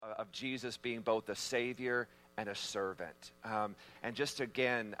Jesus being both a Savior and a servant. And just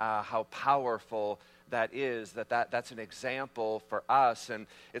again, how powerful that is, that's an example for us. And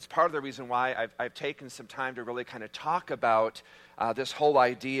it's part of the reason why I've taken some time to really kind of talk about this whole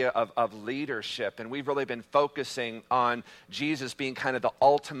idea of leadership. And we've really been focusing on Jesus being kind of the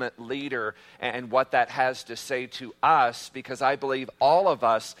ultimate leader and what that has to say to us, because I believe all of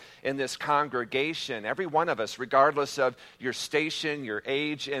us in this congregation, every one of us, regardless of your station, your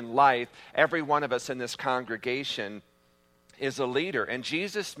age in life, every one of us in this congregation is a leader. And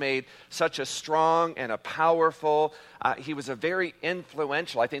Jesus made such a strong and a powerful, he was a very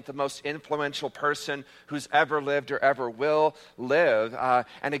influential, I think the most influential person who's ever lived or ever will live.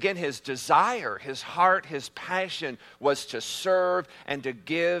 And again, his desire, his heart, his passion was to serve and to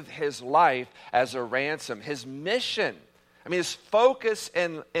give his life as a ransom. His mission, I mean, his focus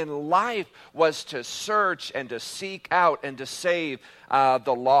in life was to search and to seek out and to save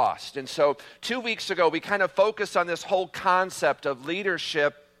the lost. And so 2 weeks ago, we kind of focused on this whole concept of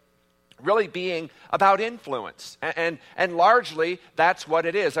leadership really being about influence. And largely, that's what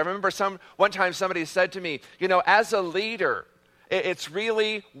it is. I remember one time somebody said to me, as a leader, it's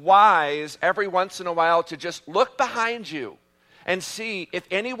really wise every once in a while to just look behind you and see if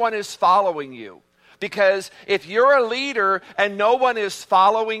anyone is following you. Because if you're a leader and no one is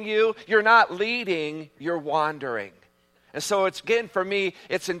following you, you're not leading, you're wandering. And so for me,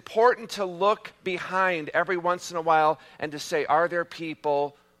 it's important to look behind every once in a while and to say, are there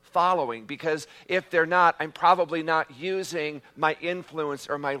people following? Because if they're not, I'm probably not using my influence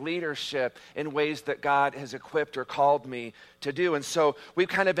or my leadership in ways that God has equipped or called me to do. And so we've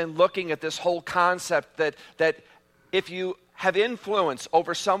kind of been looking at this whole concept that if you have influence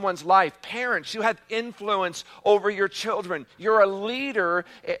over someone's life. Parents, you have influence over your children. You're a leader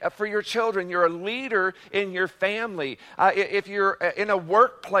for your children. You're a leader in your family. If you're in a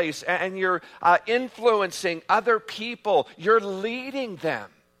workplace and you're influencing other people, you're leading them.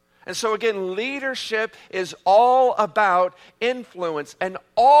 And so again, leadership is all about influence. And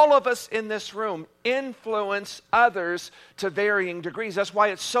all of us in this room influence others to varying degrees. That's why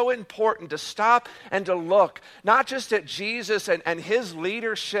it's so important to stop and to look, not just at Jesus and his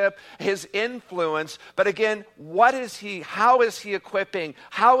leadership, his influence, but again, how is he equipping,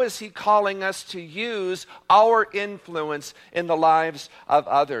 how is he calling us to use our influence in the lives of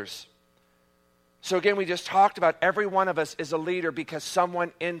others? So again, we just talked about every one of us is a leader because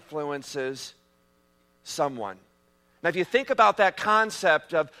someone influences someone. Now, if you think about that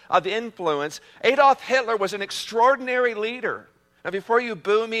concept of influence, Adolf Hitler was an extraordinary leader. Now, before you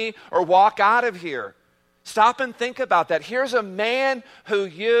boo me or walk out of here, stop and think about that. Here's a man who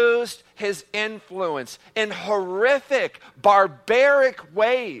used his influence in horrific, barbaric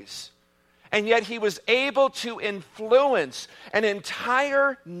ways. And yet he was able to influence an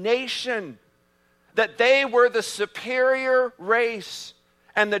entire nation that they were the superior race,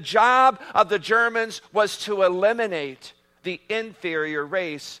 and the job of the Germans was to eliminate the inferior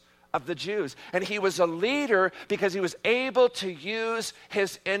race of the Jews. And he was a leader because he was able to use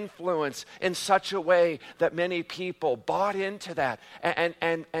his influence in such a way that many people bought into that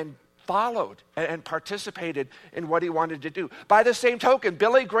and followed and participated in what he wanted to do. By the same token,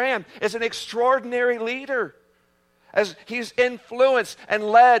 Billy Graham is an extraordinary leader, as he's influenced and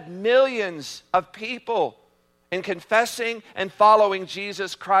led millions of people in confessing and following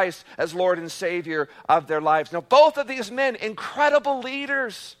Jesus Christ as Lord and Savior of their lives. Now, both of these men, incredible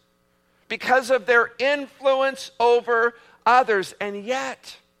leaders because of their influence over others. And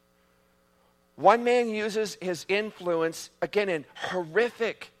yet, one man uses his influence, again, in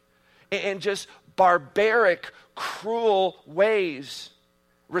horrific and just barbaric, cruel ways,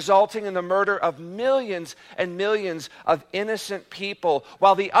 resulting in the murder of millions and millions of innocent people,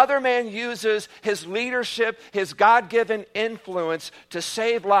 while the other man uses his leadership, his God-given influence to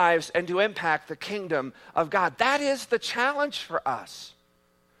save lives and to impact the kingdom of God. That is the challenge for us.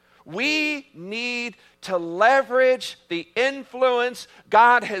 We need to leverage the influence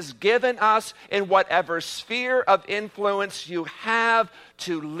God has given us in whatever sphere of influence you have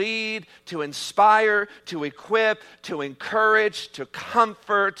to lead, to inspire, to equip, to encourage, to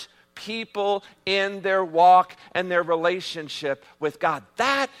comfort people in their walk and their relationship with God.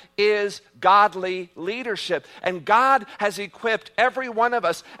 That is godly leadership. And God has equipped every one of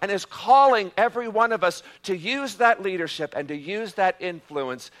us and is calling every one of us to use that leadership and to use that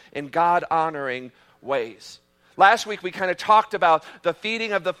influence in God-honoring ways. Last week we kind of talked about the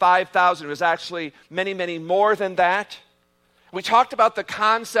feeding of the 5,000. It was actually many, many more than that. We talked about the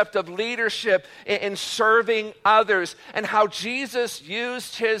concept of leadership in serving others and how Jesus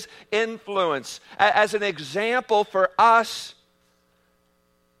used his influence as an example for us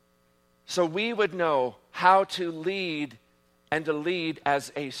so we would know how to lead and to lead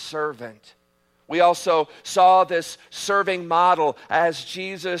as a servant. We also saw this serving model as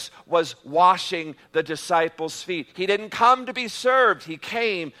Jesus was washing the disciples' feet. He didn't come to be served. He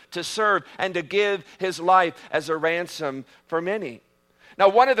came to serve and to give his life as a ransom for many. Now,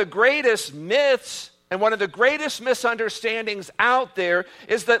 one of the greatest myths and one of the greatest misunderstandings out there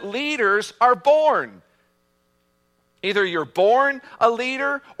is that leaders are born. Either you're born a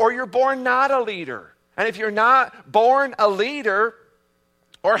leader or you're born not a leader. And if you're not born a leader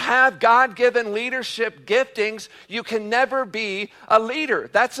or have God-given leadership giftings, you can never be a leader.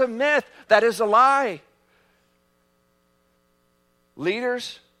 That's a myth. That is a lie.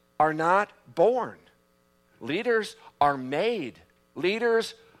 Leaders are not born. Leaders are made.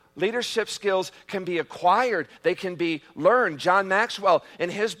 Leadership skills can be acquired. They can be learned. John Maxwell, in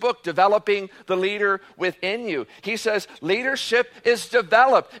his book, Developing the Leader Within You, he says, leadership is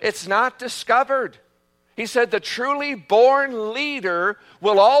developed. It's not discovered. He said the truly born leader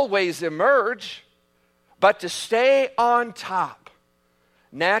will always emerge, but to stay on top,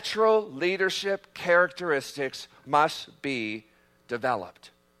 natural leadership characteristics must be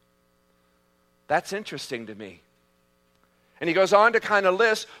developed. That's interesting to me. And he goes on to kind of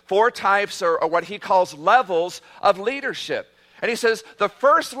list 4 types or what he calls levels of leadership. And he says the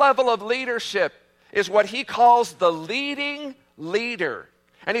first level of leadership is what he calls the leading leader.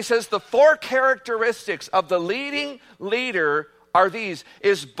 And he says the 4 characteristics of the leading leader are these: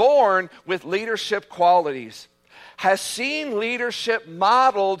 is born with leadership qualities, has seen leadership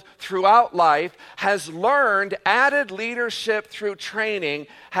modeled throughout life, has learned added leadership through training,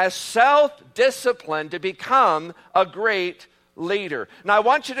 has self-discipline to become a great leader. Now I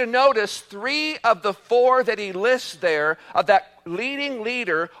want you to notice 3 of the 4 that he lists there of that leading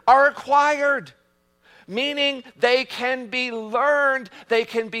leader are acquired. Meaning they can be learned, they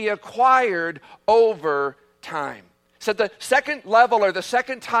can be acquired over time. So the second level or the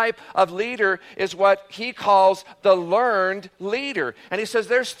second type of leader is what he calls the learned leader. And he says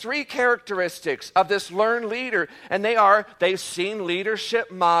there's 3 characteristics of this learned leader. And they are, they've seen leadership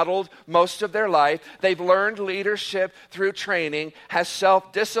modeled most of their life. They've learned leadership through training, has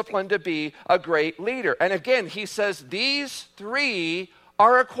self-discipline to be a great leader. And again, he says these 3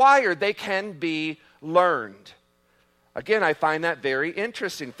 are acquired. They can be learned. Again, I find that very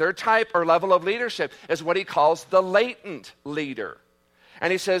interesting. Third type or level of leadership is what he calls the latent leader.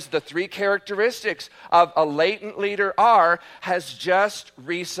 And he says the 3 characteristics of a latent leader are, has just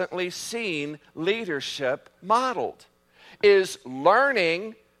recently seen leadership modeled, is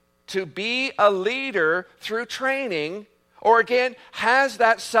learning to be a leader through training, or again, has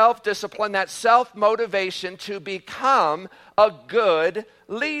that self-discipline, that self-motivation to become a good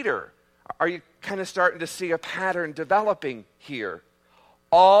leader. Are you kind of starting to see a pattern developing here?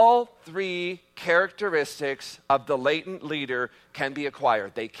 All 3 characteristics of the latent leader can be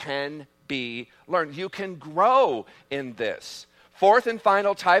acquired. They can be learned. You can grow in this. Fourth and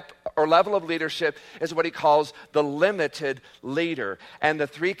final type or level of leadership is what he calls the limited leader. And the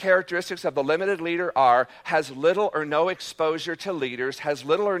 3 characteristics of the limited leader are, has little or no exposure to leaders, has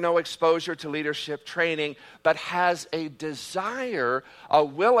little or no exposure to leadership training, but has a desire, a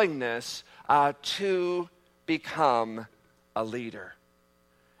willingness to become a leader.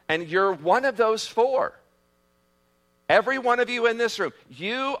 And you're one of those 4. Every one of you in this room,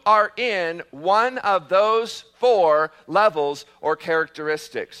 you are in one of those 4 levels or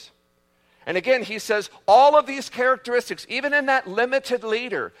characteristics. And again, he says all of these characteristics, even in that limited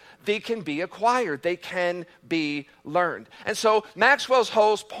leader, they can be acquired. They can be learned. And so Maxwell's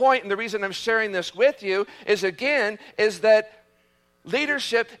whole point, and the reason I'm sharing this with you, is that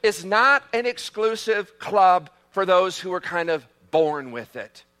leadership is not an exclusive club for those who are kind of born with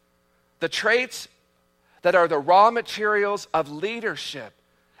it. The traits that are the raw materials of leadership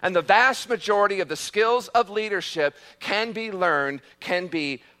and the vast majority of the skills of leadership can be learned, can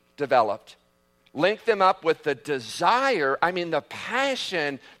be developed. Link them up with the desire, the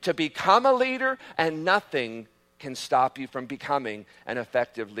passion to become a leader, and nothing can stop you from becoming an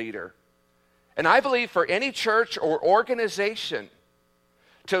effective leader. And I believe for any church or organization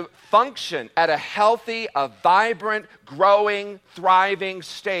to function at a healthy, a vibrant, growing, thriving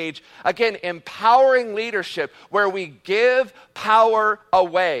stage, again, empowering leadership where we give power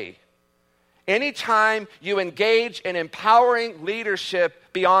away. Anytime you engage in empowering leadership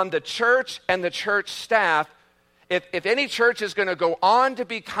beyond the church and the church staff, if any church is going to go on to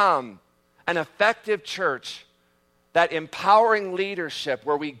become an effective church, that empowering leadership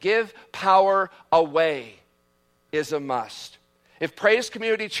where we give power away is a must. If Praise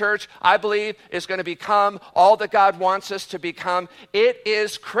Community Church, I believe, is going to become all that God wants us to become, it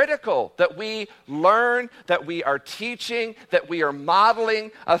is critical that we learn, that we are teaching, that we are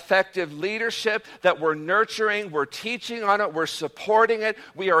modeling effective leadership, that we're nurturing, we're teaching on it, we're supporting it,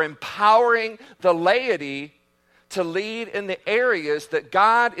 we are empowering the laity to lead in the areas that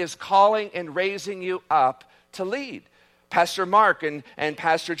God is calling and raising you up to lead. Pastor Mark and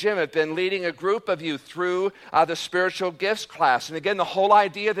Pastor Jim have been leading a group of you through the spiritual gifts class. And again, the whole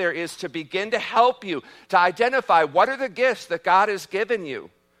idea there is to begin to help you to identify what are the gifts that God has given you.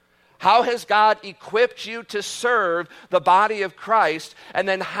 How has God equipped you to serve the body of Christ? And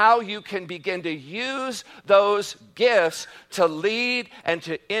then how you can begin to use those gifts to lead and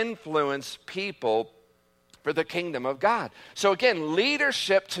to influence people for the kingdom of God. So again,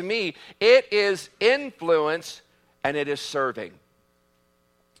 leadership to me, it is influence and it is serving.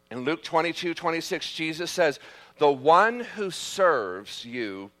 In Luke 22:26, Jesus says, the one who serves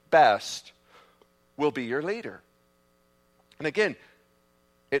you best will be your leader. And again,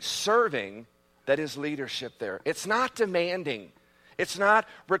 it's serving that is leadership there. It's not demanding. It's not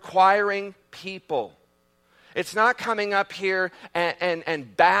requiring people. It's not coming up here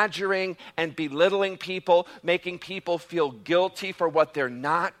and badgering and belittling people, making people feel guilty for what they're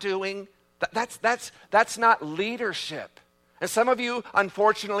not doing. That's not leadership. And some of you,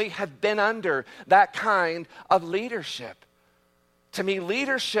 unfortunately, have been under that kind of leadership. To me,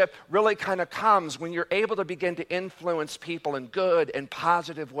 leadership really kind of comes when you're able to begin to influence people in good and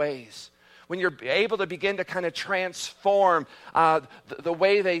positive ways. When you're able to begin to kind of transform the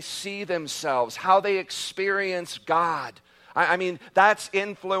way they see themselves, how they experience God. I mean, that's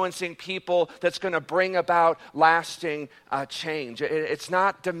influencing people that's going to bring about lasting change. It's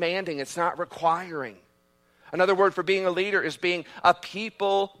not demanding. It's not requiring. Another word for being a leader is being a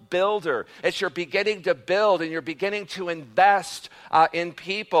people builder. It's you're beginning to build and you're beginning to invest in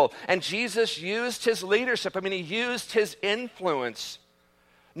people. And Jesus used his leadership. I mean, he used his influence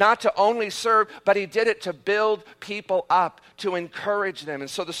not to only serve, but he did it to build people up, to encourage them. And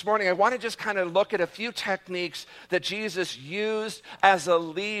so this morning, I want to just kind of look at a few techniques that Jesus used as a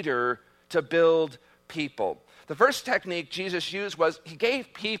leader to build people. The first technique Jesus used was he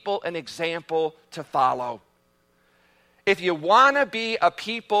gave people an example to follow. If you want to be a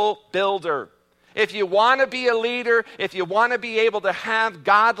people builder, if you want to be a leader, if you want to be able to have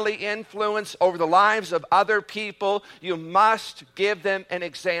godly influence over the lives of other people, you must give them an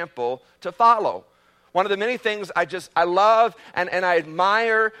example to follow. One of the many things I love and I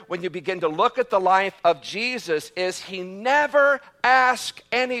admire when you begin to look at the life of Jesus is he never asked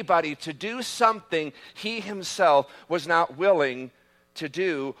anybody to do something he himself was not willing to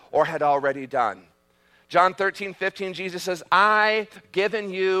do or had already done. John 13:15, Jesus says, I've given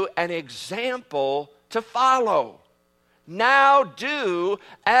you an example to follow. Now do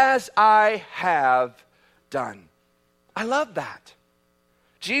as I have done. I love that.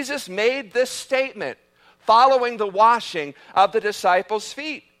 Jesus made this statement following the washing of the disciples'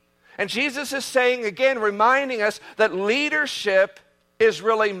 feet. And Jesus is saying again, reminding us that leadership is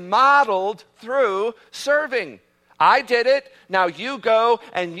really modeled through serving. I did it, now you go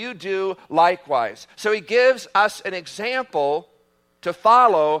and you do likewise. So he gives us an example to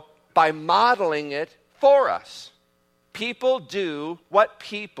follow by modeling it for us. People do what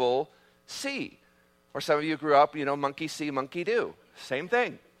people see. Or some of you grew up, monkey see, monkey do. Same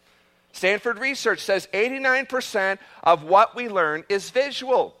thing. Stanford research says 89% of what we learn is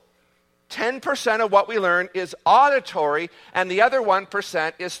visual. 10% of what we learn is auditory, and the other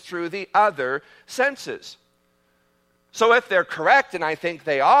 1% is through the other senses. So if they're correct, and I think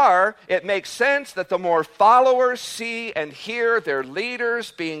they are, it makes sense that the more followers see and hear their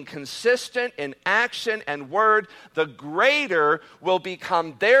leaders being consistent in action and word, the greater will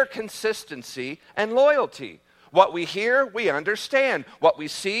become their consistency and loyalty. What we hear, we understand. What we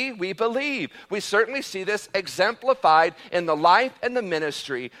see, we believe. We certainly see this exemplified in the life and the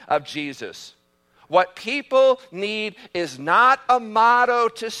ministry of Jesus. What people need is not a motto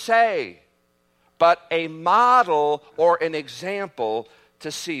to say, but a model or an example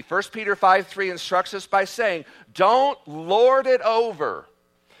to see. 1 Peter 5:3 instructs us by saying, don't lord it over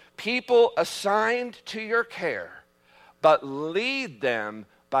people assigned to your care, but lead them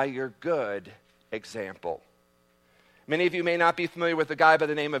by your good example. Many of you may not be familiar with a guy by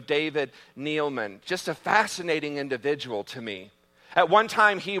the name of David Neilman. Just a fascinating individual to me. At one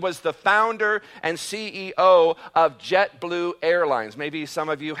time, he was the founder and CEO of JetBlue Airlines. Maybe some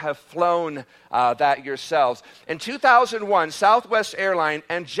of you have flown that yourselves. In 2001, Southwest Airlines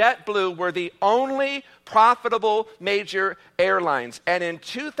and JetBlue were the only profitable major airlines. And in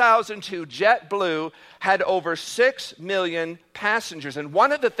 2002, JetBlue had over 6 million passengers. And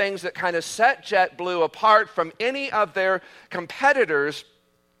one of the things that kind of set JetBlue apart from any of their competitors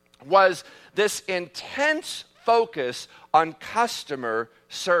was this intense focus on customer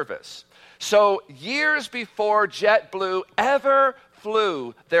service. So years before JetBlue ever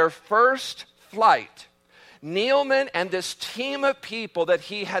flew their first flight, Neilman and this team of people that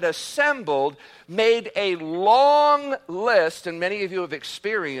he had assembled made a long list, and many of you have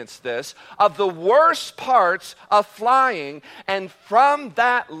experienced this, of the worst parts of flying. And from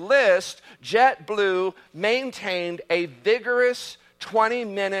that list, JetBlue maintained a vigorous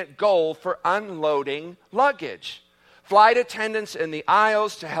 20-minute goal for unloading luggage. Flight attendants in the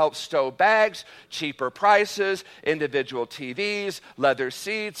aisles to help stow bags, cheaper prices, individual TVs, leather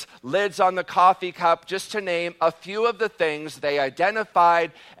seats, lids on the coffee cup, just to name a few of the things they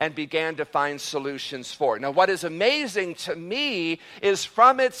identified and began to find solutions for. Now, what is amazing to me is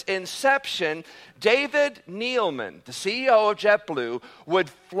from its inception, David Neilman, the CEO of JetBlue, would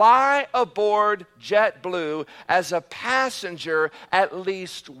fly aboard JetBlue as a passenger at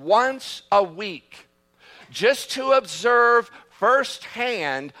least once a week, just to observe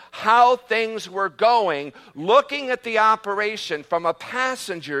firsthand how things were going, looking at the operation from a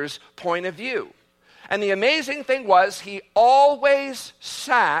passenger's point of view. And the amazing thing was he always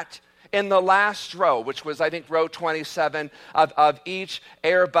sat in the last row, which was, I think, row 27 of each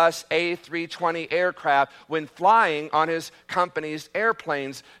Airbus A320 aircraft when flying on his company's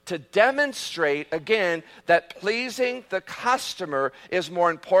airplanes, to demonstrate, again, that pleasing the customer is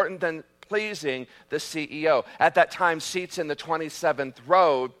more important than pleasing the CEO. At that time, seats in the 27th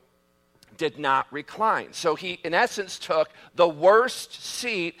row did not recline. So he, in essence, took the worst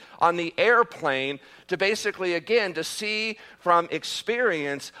seat on the airplane to basically, again, to see from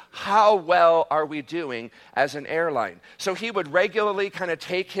experience how well are we doing as an airline. So he would regularly kind of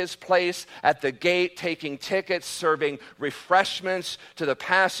take his place at the gate, taking tickets, serving refreshments to the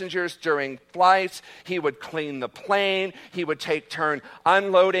passengers during flights. He would clean the plane. He would take turn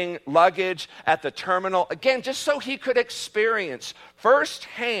unloading luggage at the terminal. Again, just so he could experience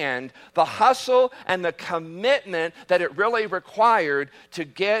firsthand the hustle and the commitment that it really required to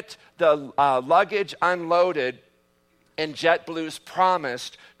get the luggage unloaded in JetBlue's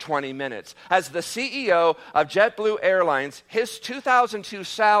promised 20 minutes. As the CEO of JetBlue Airlines, his 2002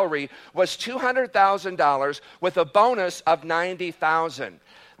 salary was $200,000 with a bonus of $90,000.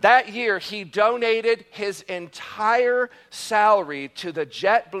 That year, he donated his entire salary to the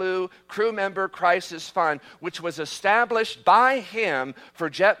JetBlue Crew Member Crisis Fund, which was established by him for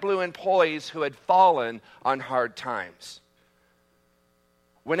JetBlue employees who had fallen on hard times.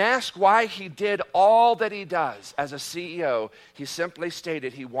 When asked why he did all that he does as a CEO, he simply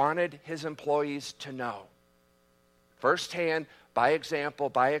stated he wanted his employees to know, firsthand, by example,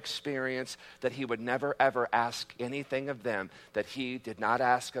 by experience, that he would never ever ask anything of them that he did not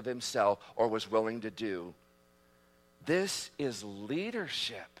ask of himself or was willing to do. This is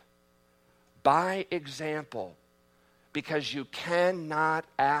leadership by example, because you cannot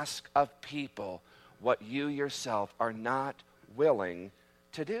ask of people what you yourself are not willing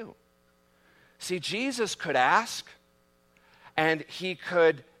to do. See, Jesus could ask, and he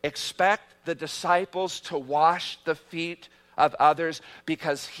could expect the disciples to wash the feet of others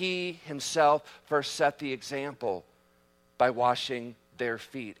because he himself first set the example by washing their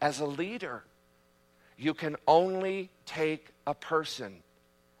feet. As a leader, you can only take a person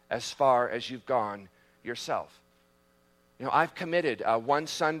as far as you've gone yourself. You know, I've committed one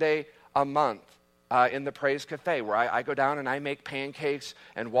Sunday a month in the Praise Cafe, where I go down and I make pancakes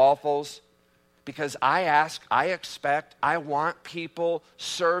and waffles, because I ask, I expect, I want people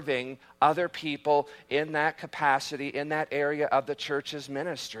serving other people in that capacity, in that area of the church's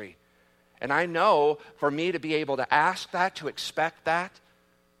ministry. And I know for me to be able to ask that, to expect that,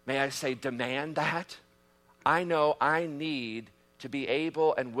 may I say demand that, I know I need to be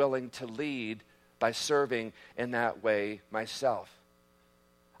able and willing to lead by serving in that way myself.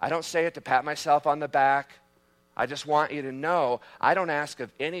 I don't say it to pat myself on the back. I just want you to know I don't ask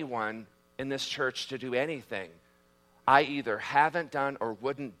of anyone in this church to do anything I either haven't done or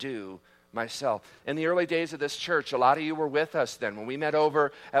wouldn't do myself. In the early days of this church, a lot of you were with us then when we met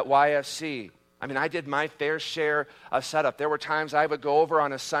over at YFC. I mean, I did my fair share of setup. There were times I would go over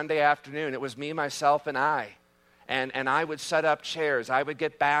on a Sunday afternoon. It was me, myself, and I. and I would set up chairs. I would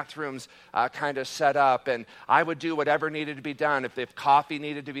get bathrooms kind of set up, and I would do whatever needed to be done. If coffee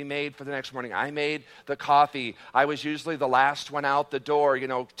needed to be made for the next morning, I made the coffee. I was usually the last one out the door,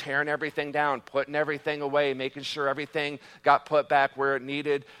 tearing everything down, putting everything away, making sure everything got put back where it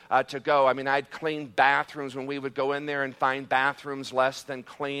needed to go. I mean, I'd clean bathrooms when we would go in there and find bathrooms less than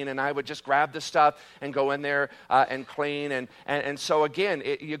clean, and I would just grab the stuff and go in there and clean. And so again,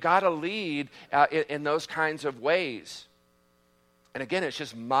 you got to lead in those kinds of ways. And again, it's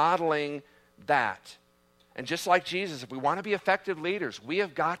just modeling that. And just like Jesus, if we want to be effective leaders, we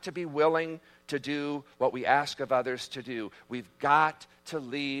have got to be willing to do what we ask of others to do. We've got to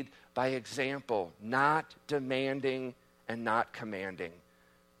lead by example, not demanding and not commanding.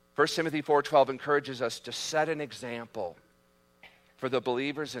 1 Timothy 4:12 encourages us to set an example for the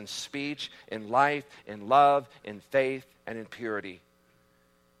believers in speech, in life, in love, in faith, and in purity.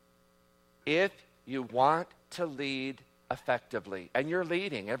 If you want to lead effectively, and you're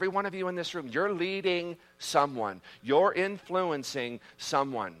leading, every one of you in this room, you're leading someone, you're influencing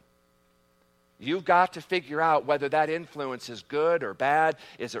someone. You've got to figure out whether that influence is good or bad.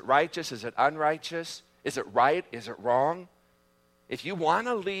 Is it righteous? Is it unrighteous? Is it right? Is it wrong? If you want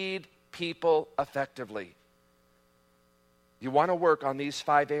to lead people effectively, you want to work on these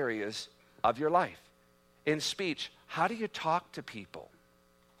 5 areas of your life. In speech, how do you talk to people?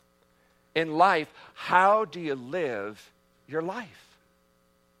 In life, how do you live your life?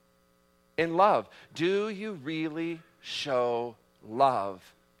 In love, do you really show love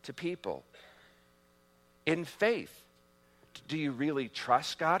to people? In faith, do you really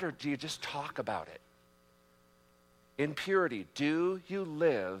trust God, or do you just talk about it? In purity, do you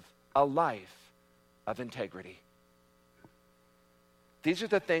live a life of integrity? These are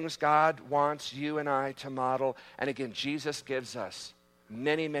the things God wants you and I to model. And again, Jesus gives us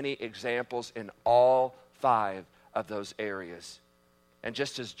many, many examples in all 5 of those areas. And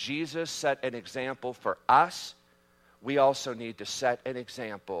just as Jesus set an example for us, we also need to set an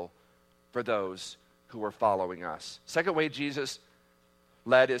example for those who are following us. Second way Jesus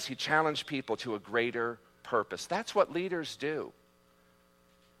led is he challenged people to a greater purpose. That's what leaders do.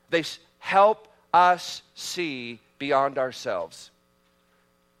 They help us see beyond ourselves.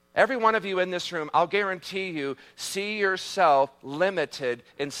 Every one of you in this room, I'll guarantee you, see yourself limited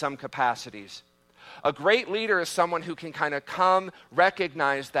in some capacities. A great leader is someone who can kind of come,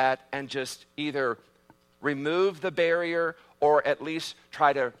 recognize that, and just either remove the barrier or at least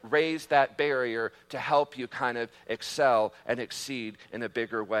try to raise that barrier to help you kind of excel and exceed in a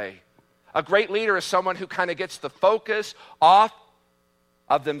bigger way. A great leader is someone who kind of gets the focus off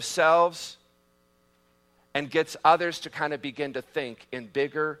of themselves and gets others to kind of begin to think in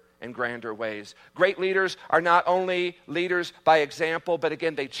bigger and grander ways. Great leaders are not only leaders by example, but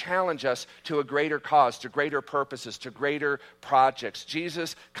again, they challenge us to a greater cause, to greater purposes, to greater projects.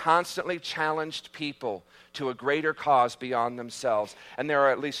 Jesus constantly challenged people to a greater cause beyond themselves. And there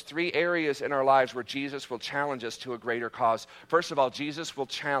are at least 3 areas in our lives where Jesus will challenge us to a greater cause. First of all, Jesus will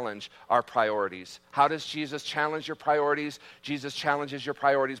challenge our priorities. How does Jesus challenge your priorities? Jesus challenges your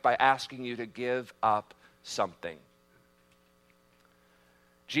priorities by asking you to give up something.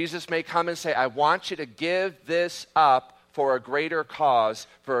 Jesus may come and say, I want you to give this up for a greater cause,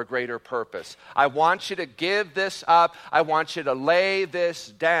 for a greater purpose. I want you to give this up. I want you to lay this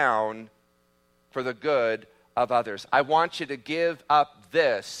down for the good of others. I want you to give up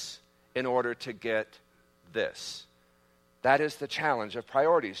this in order to get this. That is the challenge of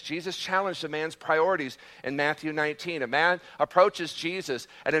priorities. Jesus challenged a man's priorities in Matthew 19. A man approaches Jesus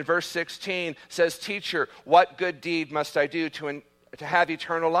and in verse 16 says, Teacher, what good deed must I do to have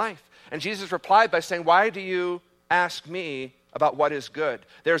eternal life? And Jesus replied by saying, why do you ask me about what is good?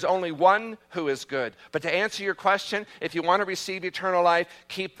 There's only one who is good. But to answer your question, if you want to receive eternal life,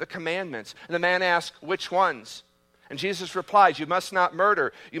 keep the commandments. And the man asked, which ones? And Jesus replies, you must not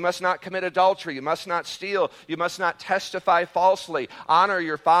murder, you must not commit adultery, you must not steal, you must not testify falsely, honor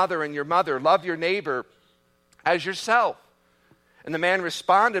your father and your mother, love your neighbor as yourself. And the man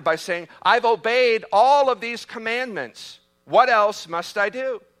responded by saying, I've obeyed all of these commandments. What else must I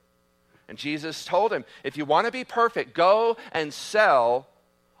do? And Jesus told him, if you want to be perfect, go and sell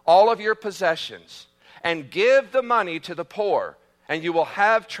all of your possessions and give the money to the poor, and you will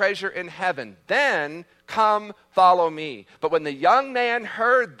have treasure in heaven. Then come follow me. But when the young man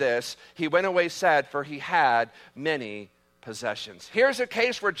heard this, he went away sad, for he had many possessions. Here's a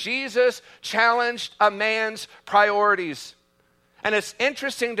case where Jesus challenged a man's priorities. And it's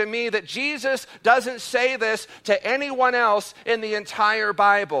interesting to me that Jesus doesn't say this to anyone else in the entire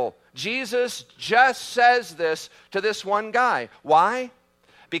Bible. Jesus just says this to this one guy. Why?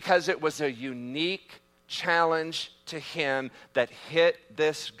 Because it was a unique challenge to him that hit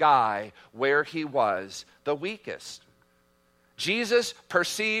this guy where he was the weakest. Jesus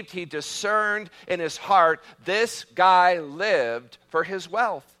perceived, he discerned in his heart, this guy lived for his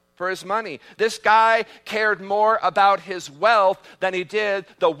wealth, for his money. This guy cared more about his wealth than he did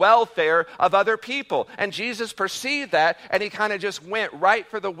the welfare of other people. And Jesus perceived that, and he kind of just went right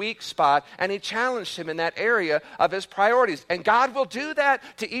for the weak spot, and he challenged him in that area of his priorities. And God will do that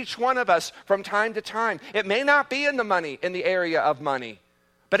to each one of us from time to time. It may not be in the area of money,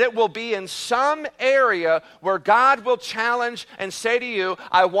 but it will be in some area where God will challenge and say to you,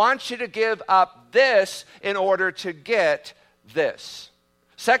 I want you to give up this in order to get this.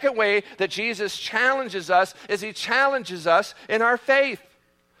 Second way that Jesus challenges us is he challenges us in our faith.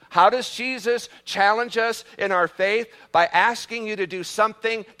 How does Jesus challenge us in our faith? By asking you to do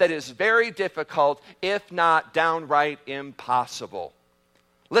something that is very difficult, if not downright impossible.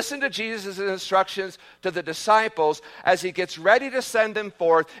 Listen to Jesus' instructions to the disciples as he gets ready to send them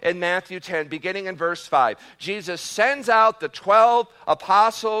forth in Matthew 10, beginning in verse 5. Jesus sends out the 12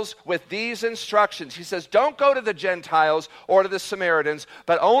 apostles with these instructions. He says, don't go to the Gentiles or to the Samaritans,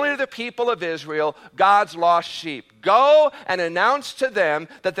 but only to the people of Israel, God's lost sheep. Go and announce to them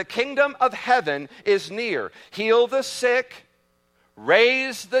that the kingdom of heaven is near. Heal the sick,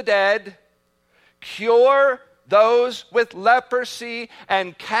 raise the dead, cure those with leprosy,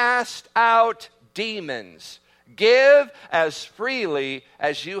 and cast out demons. Give as freely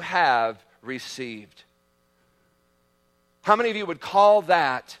as you have received. How many of you would call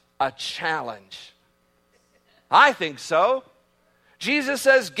that a challenge? I think so. Jesus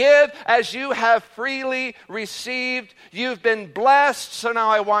says, give as you have freely received. You've been blessed, so now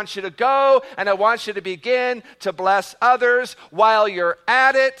I want you to go, and I want you to begin to bless others. While you're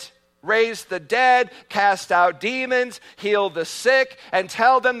at it, raise the dead, cast out demons, heal the sick, and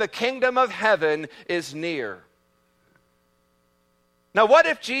tell them the kingdom of heaven is near. Now, what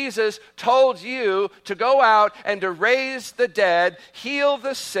if Jesus told you to go out and to raise the dead, heal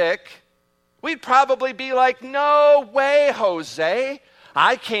the sick? We'd probably be like, no way, Jose.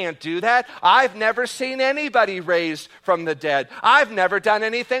 I can't do that. I've never seen anybody raised from the dead. I've never done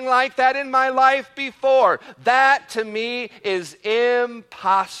anything like that in my life before. That to me is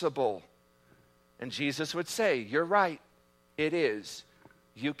impossible. And Jesus would say, you're right. It is.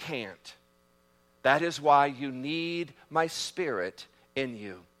 You can't. That is why you need my Spirit in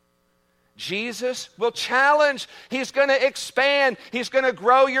you. Jesus will challenge. He's going to expand. He's going to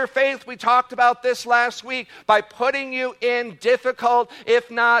grow your faith. We talked about this last week by putting you in difficult, if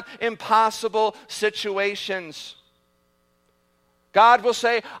not impossible, situations. God will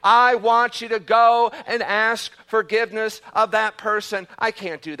say, I want you to go and ask forgiveness of that person. I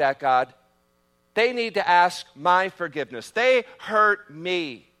can't do that, God. They need to ask my forgiveness. They hurt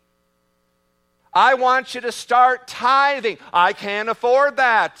me. I want you to start tithing. I can't afford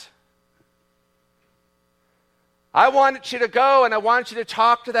that. I want you to go and I want you to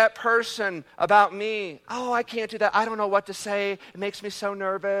talk to that person about me. Oh, I can't do that. I don't know what to say. It makes me so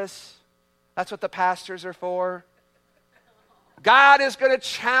nervous. That's what the pastors are for. God is going to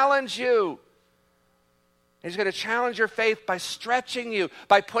challenge you. He's going to challenge your faith by stretching you,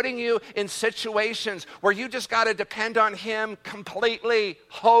 by putting you in situations where you just got to depend on Him completely,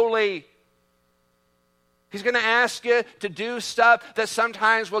 wholly. He's going to ask you to do stuff that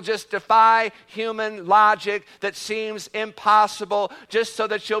sometimes will just defy human logic, that seems impossible, just so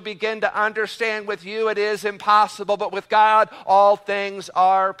that you'll begin to understand with you it is impossible, but with God all things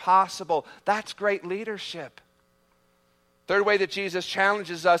are possible. That's great leadership. Third way that Jesus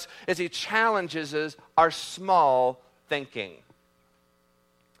challenges us is He challenges us our small thinking.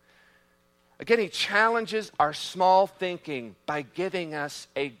 Again, He challenges our small thinking by giving us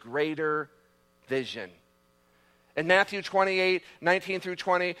a greater vision. In Matthew 28, 19 through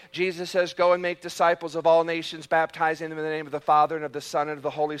 20, Jesus says, go and make disciples of all nations, baptizing them in the name of the Father and of the Son and of the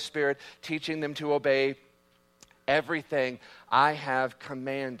Holy Spirit, teaching them to obey everything I have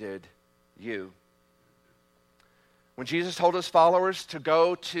commanded you. When Jesus told His followers to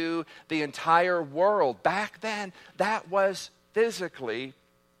go to the entire world, back then, that was physically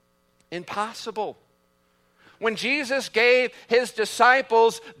impossible. When Jesus gave His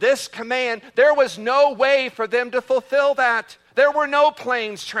disciples this command, there was no way for them to fulfill that. There were no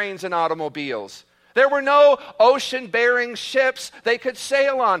planes, trains, and automobiles. There were no ocean-bearing ships they could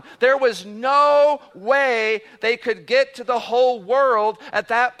sail on. There was no way they could get to the whole world at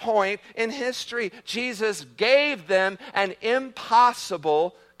that point in history. Jesus gave them an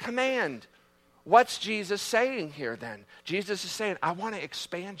impossible command. What's Jesus saying here then? Jesus is saying, I want to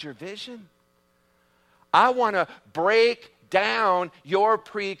expand your vision. I want to break down your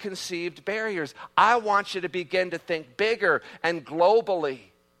preconceived barriers. I want you to begin to think bigger and globally.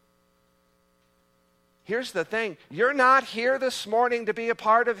 Here's the thing. You're not here this morning to be a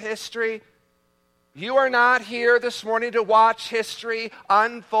part of history. You are not here this morning to watch history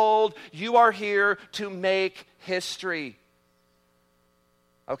unfold. You are here to make history.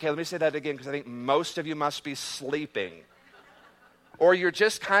 Okay, let me say that again because I think most of you must be sleeping. Or you're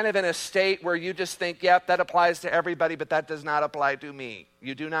just kind of in a state where you just think, yep, that applies to everybody, but that does not apply to me.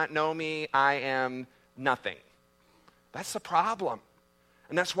 You do not know me. I am nothing. That's the problem.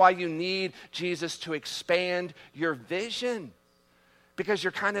 And that's why you need Jesus to expand your vision. Because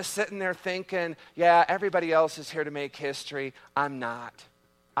you're kind of sitting there thinking, yeah, everybody else is here to make history. I'm not.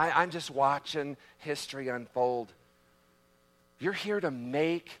 I'm just watching history unfold. You're here to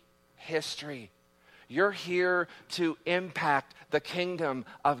make history. You're here to impact the kingdom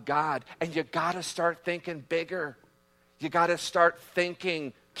of God. And you got to start thinking bigger. You got to start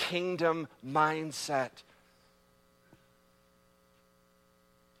thinking kingdom mindset.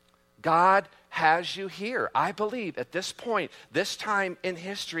 God has you here, I believe, at this point, this time in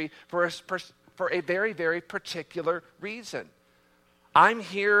history, for a very, very particular reason. I'm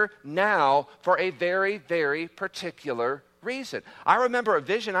here now for a very, very particular reason. I remember a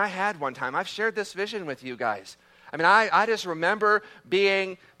vision I had one time. I've shared this vision with you guys. I mean, I just remember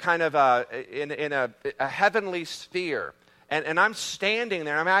being kind of in a heavenly sphere. And I'm standing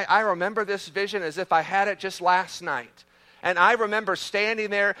there. I mean, I remember this vision as if I had it just last night. And I remember standing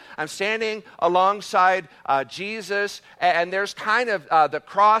there. I'm standing alongside Jesus, and there's kind of the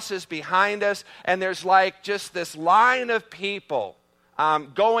crosses behind us, and there's like just this line of people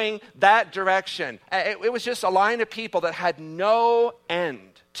going that direction. It was just a line of people that had no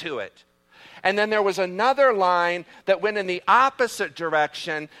end to it. And then there was another line that went in the opposite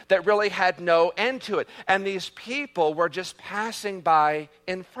direction that really had no end to it. And these people were just passing by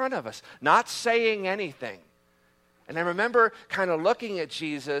in front of us, not saying anything. And I remember kind of looking at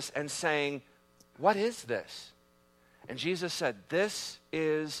Jesus and saying, what is this? And Jesus said, this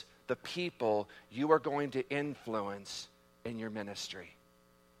is the people you are going to influence in your ministry.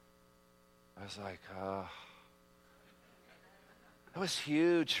 I was like, that was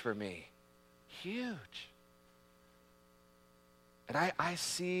huge for me. Huge. And I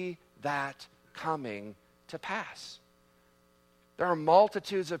see that coming to pass. There are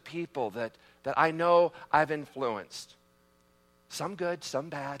multitudes of people that I know I've influenced. Some good, some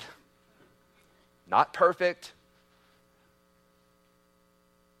bad. Not perfect.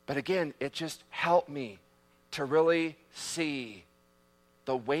 But again, it just helped me to really see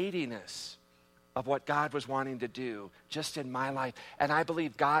the weightiness of what God was wanting to do just in my life. And I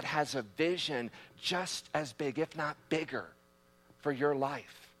believe God has a vision just as big, if not bigger, for your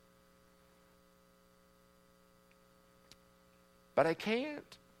life. But I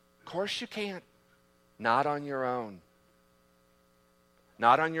can't. Of course you can't. Not on your own.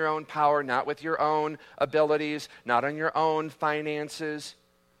 Not on your own power, not with your own abilities, not on your own finances.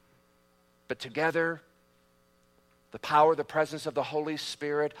 But together, the power, the presence of the Holy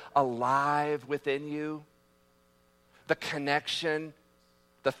Spirit alive within you, the connection,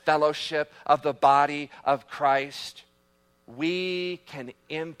 the fellowship of the body of Christ, we can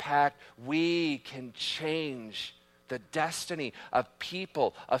impact, we can change the destiny of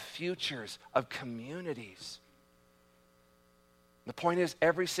people, of futures, of communities. The point is,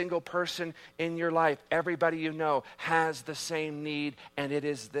 every single person in your life, everybody you know, has the same need, and it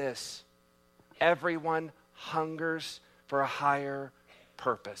is this. Everyone hungers for a higher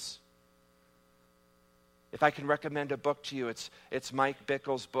purpose. If I can recommend a book to you, it's Mike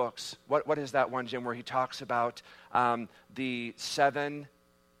Bickle's books. What is that one, Jim, where he talks about the seven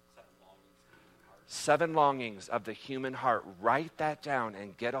longings of the human heart? Write that down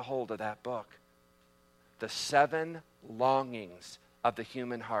and get a hold of that book. The 7 longings of the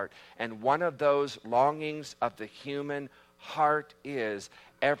human heart. And one of those longings of the human heart is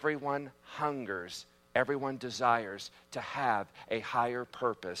everyone hungers, everyone desires to have a higher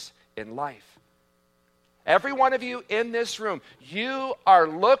purpose in life. Every one of you in this room, you are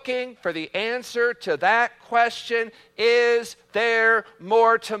looking for the answer to that question. Is there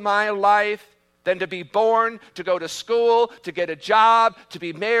more to my life than to be born, to go to school, to get a job, to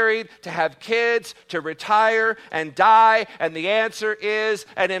be married, to have kids, to retire and die? And the answer is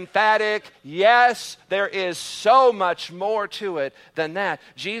an emphatic yes. There is so much more to it than that.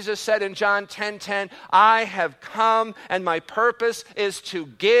 Jesus said in John 10:10, I have come and my purpose is to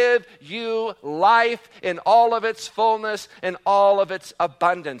give you life in all of its fullness, in all of its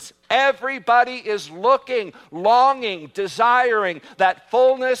abundance. Everybody is looking, longing, desiring that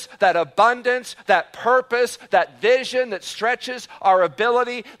fullness, that abundance, sense, that purpose, that vision that stretches our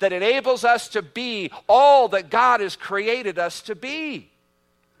ability, that enables us to be all that God has created us to be.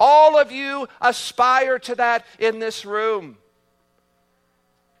 All of you aspire to that in this room.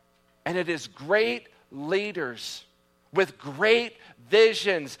 And it is great leaders with great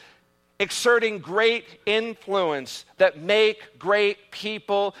visions, exerting great influence that make great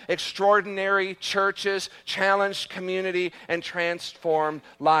people, extraordinary churches, challenged community, and transformed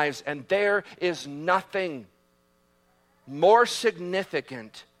lives. And there is nothing more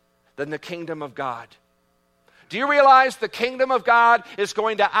significant than the kingdom of God. Do you realize the kingdom of God is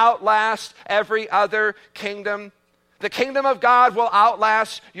going to outlast every other kingdom? The kingdom of God will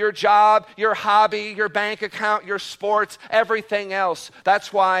outlast your job, your hobby, your bank account, your sports, everything else.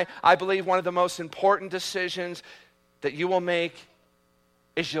 That's why I believe one of the most important decisions that you will make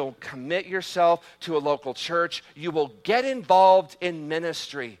is you'll commit yourself to a local church. You will get involved in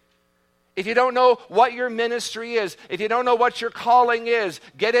ministry. If you don't know what your ministry is, if you don't know what your calling is,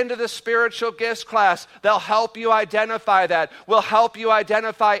 get into the spiritual gifts class. They'll help you identify that. We'll help you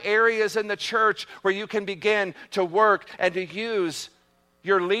identify areas in the church where you can begin to work and to use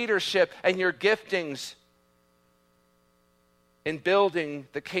your leadership and your giftings in building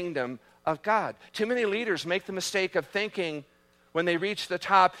the kingdom of God. Too many leaders make the mistake of thinking when they reach the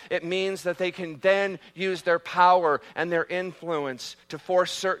top, it means that they can then use their power and their influence to force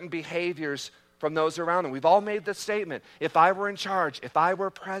certain behaviors from those around them. We've all made the statement, if I were in charge, if I were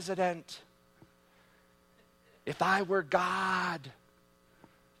president, if I were God,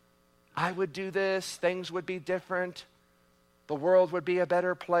 I would do this, things would be different, the world would be a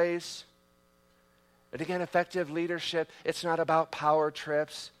better place. But again, effective leadership, it's not about power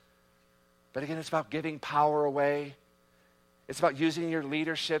trips, but again, it's about giving power away. It's about using your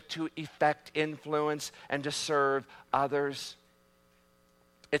leadership to effect influence and to serve others.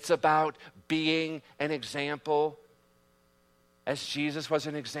 It's about being an example. As Jesus was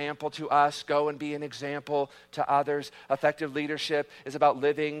an example to us, go and be an example to others. Effective leadership is about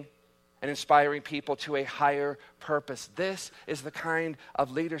living and inspiring people to a higher purpose. This is the kind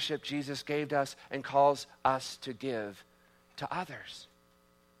of leadership Jesus gave us and calls us to give to others.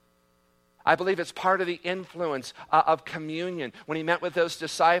 I believe it's part of the influence of communion. When he met with those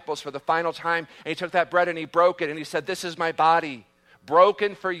disciples for the final time, and he took that bread and he broke it, and he said, this is my body,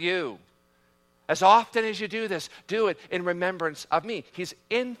 broken for you. As often as you do this, do it in remembrance of me. He's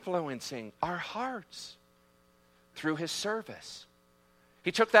influencing our hearts through his service.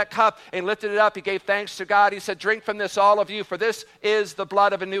 He took that cup and lifted it up. He gave thanks to God. He said, drink from this, all of you, for this is the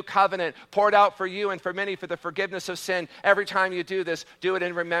blood of a new covenant, poured out for you and for many for the forgiveness of sin. Every time you do this, do it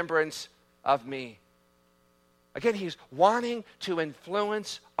in remembrance of me. Again, he's wanting to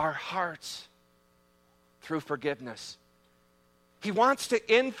influence our hearts through forgiveness. He wants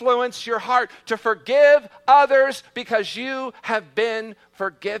to influence your heart to forgive others because you have been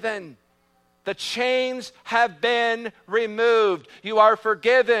forgiven. The chains have been removed. You are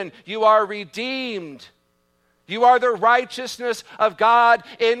forgiven. You are redeemed. You are the righteousness of God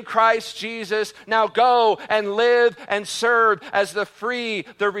in Christ Jesus. Now go and live and serve as the free,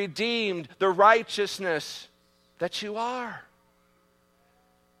 the redeemed, the righteousness that you are.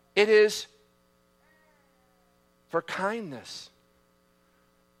 It is for kindness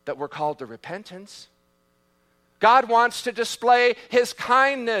that we're called to repentance. God wants to display his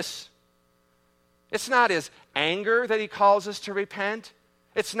kindness. It's not his anger that he calls us to repent.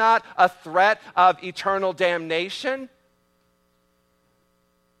 It's not a threat of eternal damnation.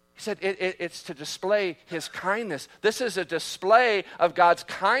 He said it's to display his kindness. This is a display of God's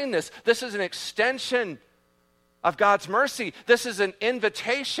kindness. This is an extension of God's mercy. This is an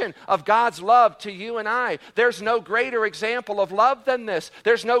invitation of God's love to you and I. There's no greater example of love than this.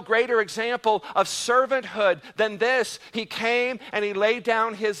 There's no greater example of servanthood than this. He came and he laid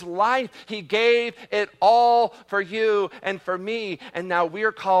down his life. He gave it all for you and for me. And now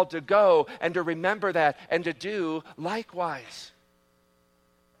we're called to go and to remember that and to do likewise.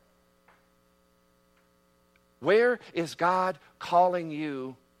 Where is God calling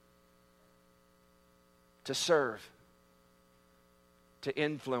you to serve, to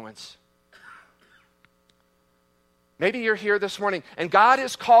influence? Maybe you're here this morning and God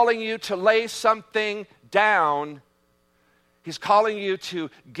is calling you to lay something down. He's calling you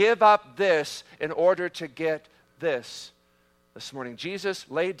to give up this in order to get this morning. Jesus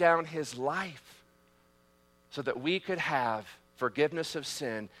laid down his life so that we could have forgiveness of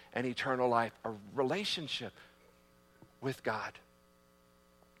sin and eternal life, a relationship with God.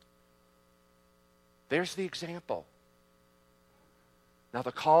 There's the example. Now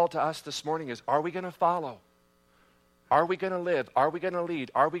the call to us this morning is, are we going to follow? Are we going to live? Are we going to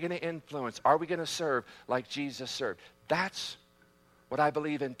lead? Are we going to influence? Are we going to serve like Jesus served? That's what I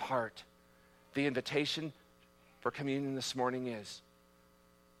believe in part. The invitation for communion this morning is,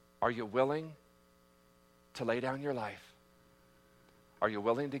 are you willing to lay down your life? Are you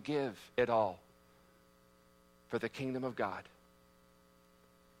willing to give it all for the kingdom of God?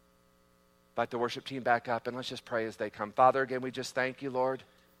 Invite the worship team back up, and let's just pray as they come. Father, again, we just thank you, Lord.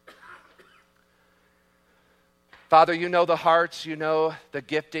 Father, you know the hearts, you know the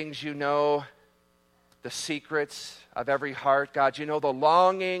giftings, you know the secrets of every heart. God, you know the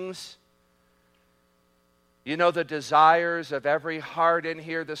longings, you know the desires of every heart in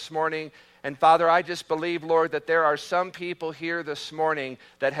here this morning. And Father, I just believe, Lord, that there are some people here this morning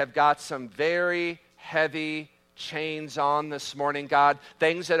that have got some very heavy chains on this morning, God.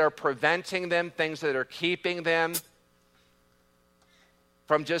 Things that are preventing them, things that are keeping them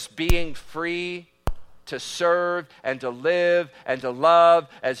from just being free to serve and to live and to love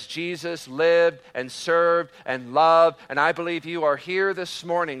as Jesus lived and served and loved. And I believe you are here this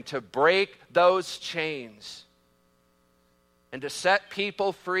morning to break those chains and to set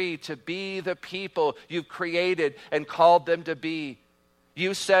people free to be the people you've created and called them to be.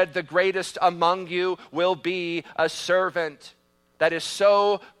 You said the greatest among you will be a servant. That is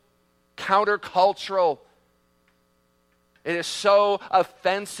so countercultural. It is so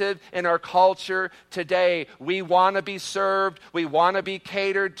offensive in our culture today. We want to be served. We want to be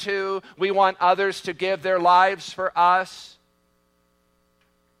catered to. We want others to give their lives for us.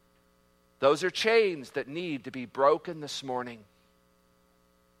 Those are chains that need to be broken this morning.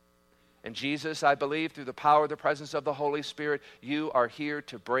 And Jesus, I believe, through the power of the presence of the Holy Spirit, you are here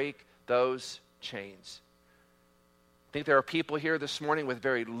to break those chains. I think there are people here this morning with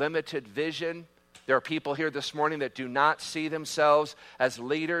very limited vision. There are people here this morning that do not see themselves as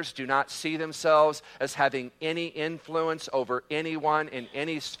leaders, do not see themselves as having any influence over anyone in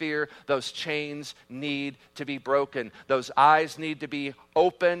any sphere. Those chains need to be broken. Those eyes need to be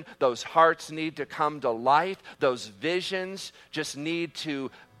open. Those hearts need to come to life. Those visions just need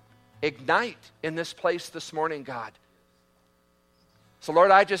to ignite in this place this morning, God. So,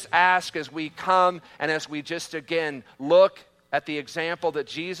 Lord, I just ask as we come and as we just again look at the example that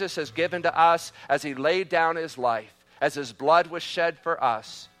Jesus has given to us as he laid down his life, as his blood was shed for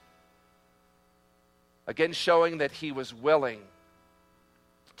us, again showing that he was willing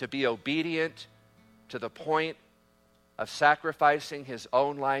to be obedient to the point of sacrificing his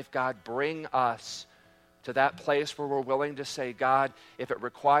own life. God, bring us to that place where we're willing to say, God, if it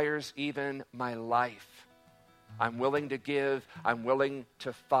requires even my life, I'm willing to give, I'm willing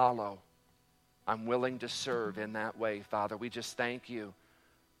to follow, I'm willing to serve in that way, Father. We just thank you.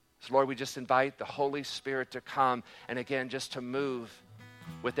 So, Lord, we just invite the Holy Spirit to come and again just to move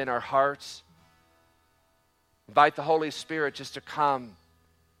within our hearts. Invite the Holy Spirit just to come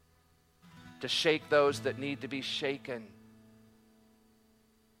to shake those that need to be shaken.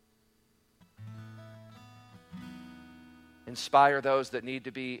 Inspire those that need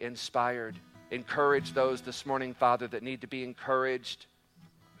to be inspired. Encourage those this morning, Father, that need to be encouraged.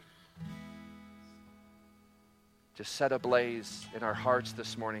 Just set ablaze in our hearts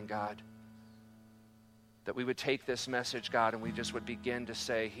this morning, God, that we would take this message, God, and we just would begin to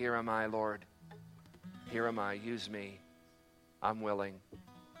say, here am I, Lord. Here am I. Use me. I'm willing. I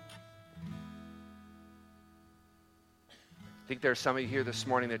think there's some of you here this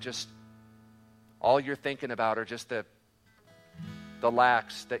morning that just all you're thinking about are just the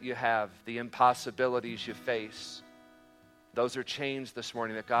lacks that you have, the impossibilities you face. Those are chains this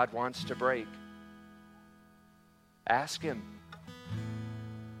morning that God wants to break. Ask him.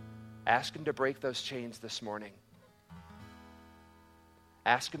 Ask him to break those chains this morning.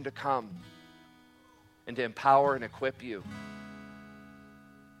 Ask him to come and to empower and equip you.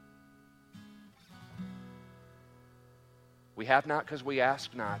 We have not because we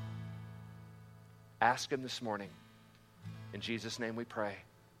ask not. Ask him this morning. In Jesus' name we pray.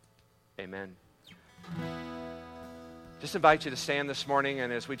 Amen. Just invite you to stand this morning,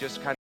 and as we just kind of